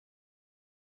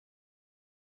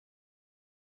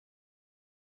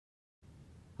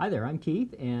Hi there, I'm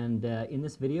Keith, and in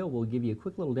this video we'll give you a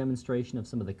quick little demonstration of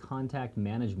some of the contact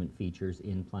management features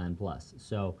in PlanPlus.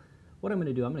 So what I'm going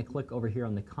to do, I'm going to click over here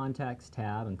on the Contacts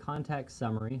tab and Contact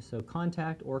Summary. So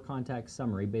Contact or Contact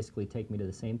Summary basically take me to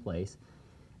the same place.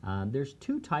 There's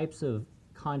two types of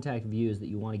contact views that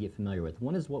you want to get familiar with.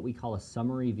 One is what we call a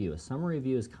summary view. A summary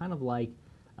view is kind of like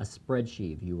a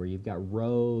spreadsheet view where you've got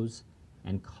rows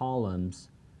and columns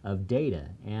of data.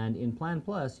 And in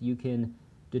PlanPlus you can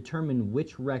determine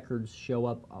which records show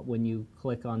up when you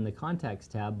click on the Contacts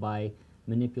tab by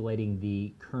manipulating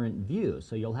the current view.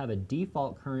 So you'll have a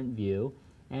default current view,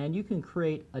 and you can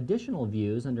create additional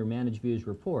views under Manage Views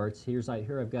Reports. Here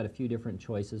I've got a few different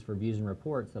choices for views and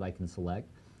reports that I can select.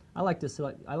 I like to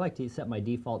set my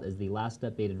default as the last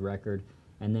updated record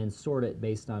and then sort it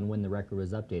based on when the record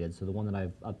was updated. So the one that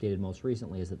I've updated most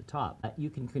recently is at the top. You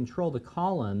can control the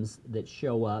columns that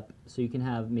show up, so you can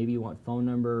have, maybe you want phone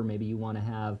number, maybe you want to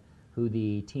have who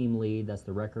the team lead, that's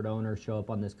the record owner, show up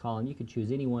on this column. You could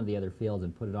choose any one of the other fields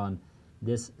and put it on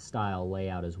this style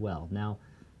layout as well. Now,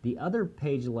 the other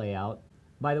page layout,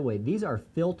 by the way, these are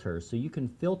filters, so you can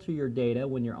filter your data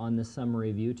when you're on the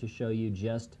summary view to show you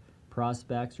just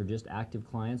prospects or just active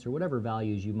clients or whatever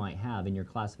values you might have in your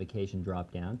classification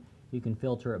drop down. You can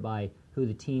filter it by who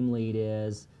the team lead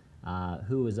is,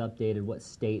 who is updated, what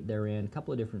state they're in, a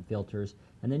couple of different filters,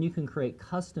 and then you can create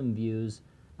custom views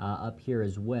up here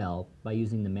as well by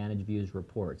using the Manage Views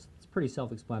Reports. It's pretty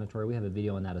self-explanatory. We have a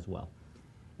video on that as well.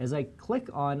 As I click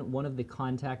on one of the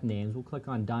contact names, we'll click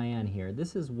on Diane here.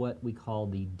 This is what we call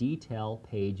the Detail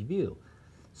Page View.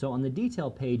 So on the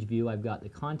Detail Page View, I've got the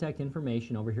contact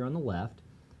information over here on the left,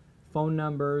 phone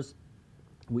numbers.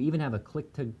 We even have a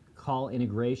click-to-call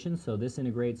integration, so this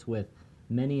integrates with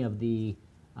many of the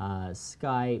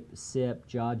Skype, SIP,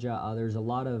 Jaja, there's a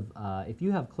lot of, if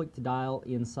you have click-to-dial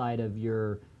inside of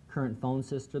your current phone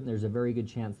system, there's a very good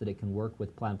chance that it can work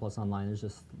with PlanPlusOnline.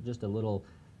 There's just a little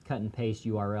cut and paste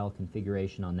URL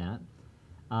configuration on that.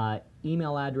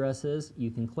 Email addresses, you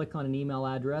can click on an email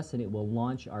address and it will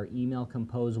launch our Email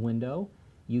Compose window.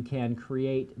 You can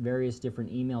create various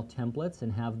different email templates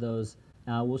and have those.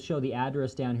 We'll show the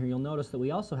address down here. You'll notice that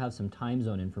we also have some time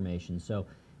zone information. So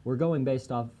we're going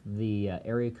based off the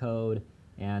area code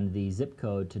and the zip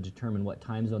code to determine what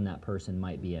time zone that person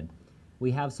might be in.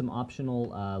 We have some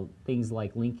optional things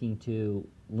like linking to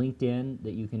LinkedIn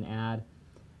that you can add.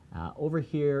 Over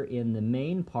here in the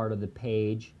main part of the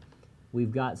page,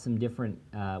 we've got some different,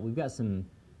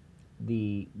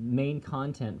 the main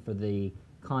content for the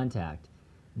contact.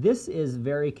 This is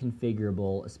very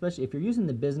configurable, especially if you're using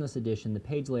the business edition. The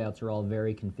page layouts are all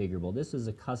very configurable. This is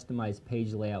a customized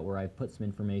page layout where I've put some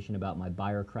information about my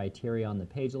buyer criteria on the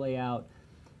page layout.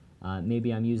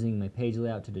 Maybe I'm using my page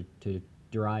layout to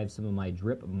derive some of my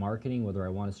drip marketing, whether I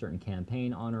want a certain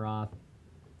campaign on or off.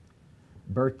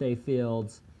 Birthday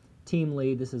fields. Team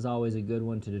lead, this is always a good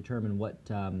one to determine what,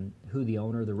 who the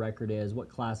owner of the record is, what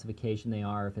classification they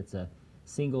are. If it's a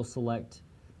single select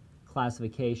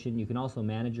classification, you can also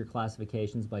manage your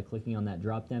classifications by clicking on that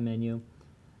drop-down menu.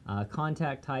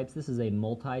 Contact types, this is a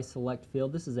multi-select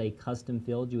field. This is a custom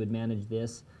field. You would manage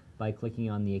this by clicking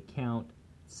on the account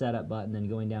setup button, then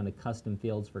going down to custom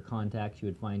fields for contacts. You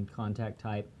would find contact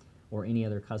type or any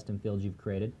other custom fields you've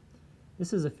created.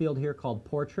 This is a field here called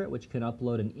Portrait, which can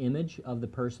upload an image of the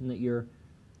person that you're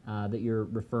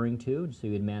referring to. So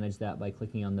you would manage that by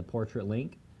clicking on the Portrait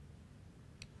link.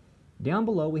 Down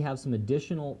below we have some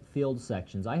additional field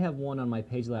sections. I have one on my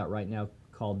page layout right now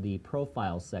called the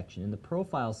Profile section. In the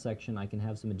Profile section I can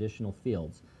have some additional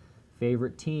fields.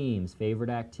 Favorite teams, favorite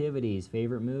activities,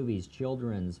 favorite movies,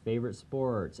 children's, favorite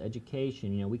sports,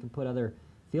 education. You know, we can put other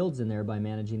fields in there by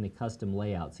managing the custom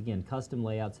layouts. Again, custom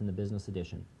layouts in the Business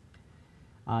Edition.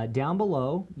 Down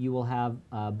below you will have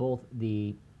both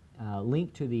the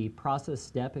link to the process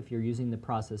step if you're using the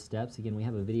process steps. Again, we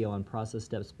have a video on process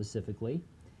steps specifically.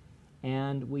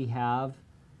 And we have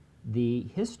the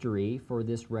history for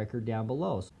this record down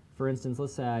below. For instance,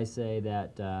 let's say I say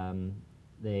that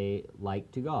they likes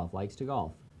to golf.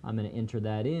 I'm going to enter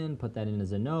that in, put that in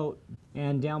as a note,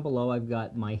 and down below I've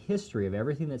got my history of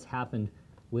everything that's happened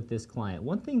with this client.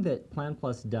 One thing that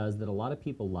PlanPlus does that a lot of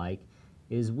people like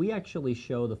is we actually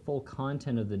show the full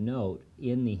content of the note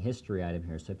in the history item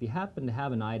here. So if you happen to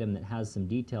have an item that has some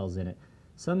details in it,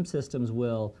 some systems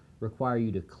will require you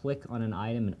to click on an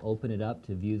item and open it up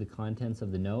to view the contents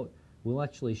of the note. We'll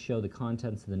actually show the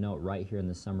contents of the note right here in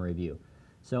the summary view.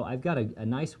 So I've got a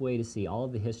nice way to see all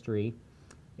of the history.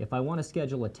 If I want to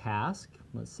schedule a task,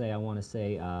 let's say I want to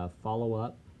say follow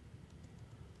up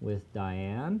with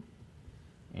Diane,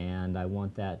 and I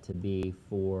want that to be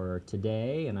for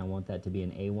today, and I want that to be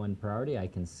an A1 priority, I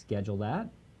can schedule that.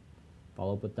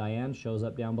 Follow up with Diane shows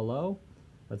up down below.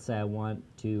 Let's say I want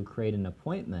to create an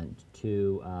appointment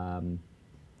to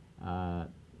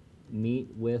meet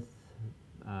with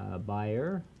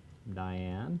buyer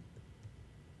Diane,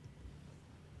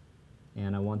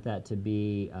 and I want that to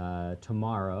be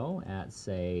tomorrow at,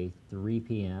 say, 3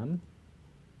 p.m.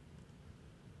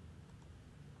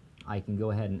 I can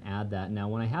go ahead and add that. Now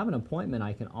when I have an appointment,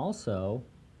 I can also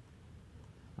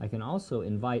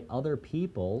invite other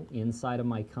people inside of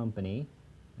my company,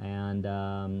 and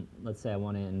let's say I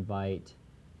want to invite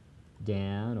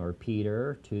Dan or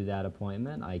Peter to that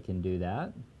appointment. I can do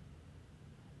that.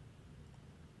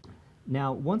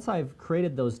 Now once I've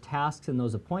created those tasks and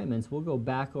those appointments, we'll go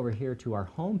back over here to our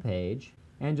home page,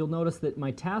 and you'll notice that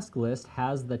my task list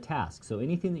has the task. So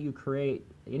anything that you create,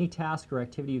 any task or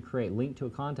activity you create linked to a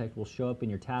contact will show up in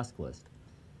your task list.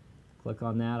 Click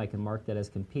on that. I can mark that as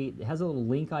complete. It has a little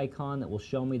link icon that will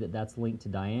show me that that's linked to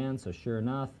Diane, so sure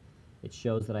enough it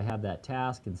shows that I have that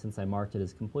task, and since I marked it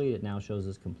as complete, it now shows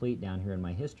as complete down here in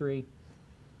my history.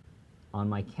 On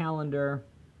my calendar,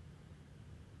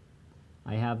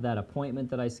 I have that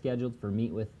appointment that I scheduled for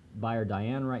meet with buyer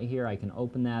Diane right here. I can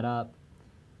open that up,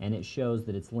 and it shows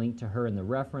that it's linked to her in the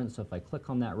reference. So if I click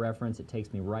on that reference, it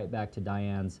takes me right back to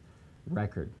Diane's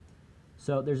record.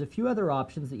 So there's a few other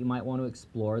options that you might want to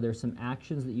explore. There's some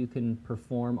actions that you can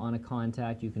perform on a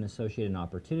contact. You can associate an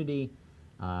opportunity,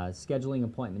 scheduling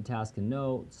appointment task and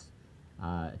notes,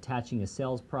 attaching a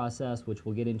sales process, which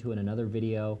we'll get into in another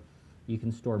video. You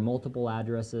can store multiple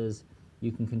addresses.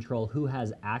 You can control who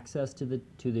has access to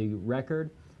the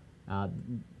record.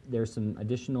 There's some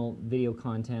additional video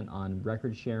content on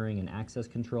record sharing and access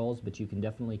controls, but you can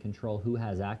definitely control who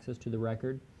has access to the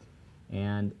record.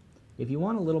 And if you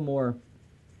want a little more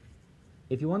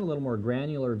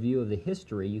granular view of the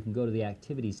history, you can go to the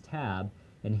Activities tab,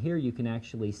 and here you can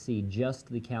actually see just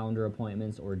the calendar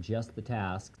appointments or just the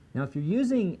tasks. Now if you're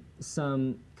using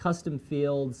some custom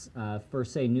fields for,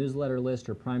 say, newsletter list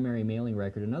or primary mailing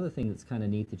record, another thing that's kind of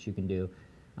neat that you can do,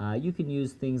 you can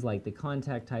use things like the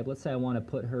contact type. Let's say I want to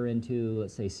put her into,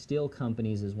 let's say, steel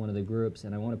companies as one of the groups,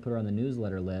 and I want to put her on the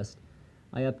newsletter list.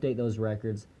 I update those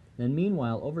records. Then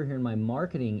meanwhile, over here in my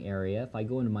marketing area, if I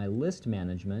go into my list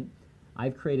management,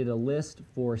 I've created a list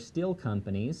for steel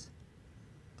companies,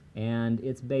 and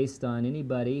it's based on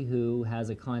anybody who has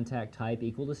a contact type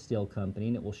equal to steel company,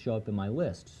 and it will show up in my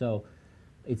list. So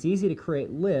it's easy to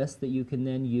create lists that you can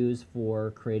then use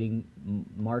for creating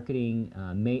marketing,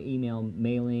 email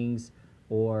mailings,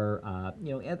 or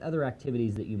other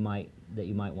activities that you might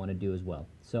want to do as well.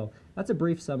 So that's a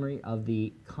brief summary of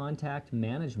the contact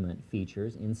management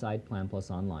features inside PlanPlus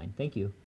Online. Thank you.